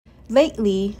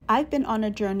Lately, I've been on a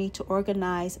journey to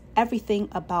organize everything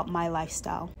about my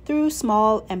lifestyle through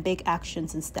small and big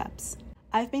actions and steps.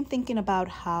 I've been thinking about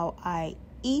how I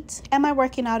eat. Am I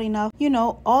working out enough?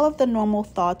 All of the normal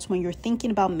thoughts when you're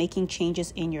thinking about making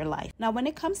changes in your life. Now, when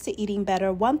it comes to eating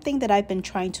better, one thing that I've been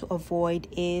trying to avoid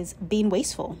is being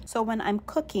wasteful. So when I'm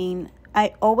cooking,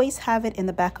 I always have it in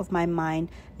the back of my mind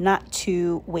not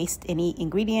to waste any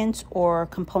ingredients or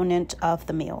component of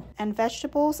the meal. And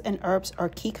vegetables and herbs are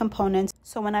key components.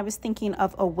 So when I was thinking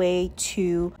of a way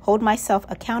to hold myself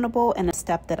accountable and a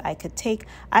step that I could take,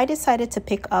 I decided to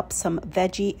pick up some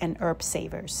veggie and herb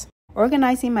savers.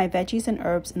 Organizing my veggies and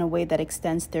herbs in a way that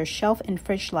extends their shelf and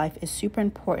fridge life is super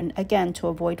important, again, to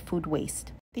avoid food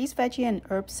waste. These veggie and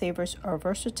herb savers are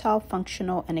versatile,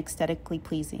 functional, and aesthetically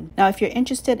pleasing. Now, if you're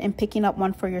interested in picking up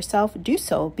one for yourself, do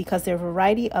so because there are a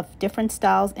variety of different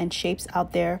styles and shapes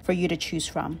out there for you to choose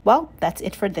from. Well, that's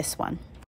it for this one.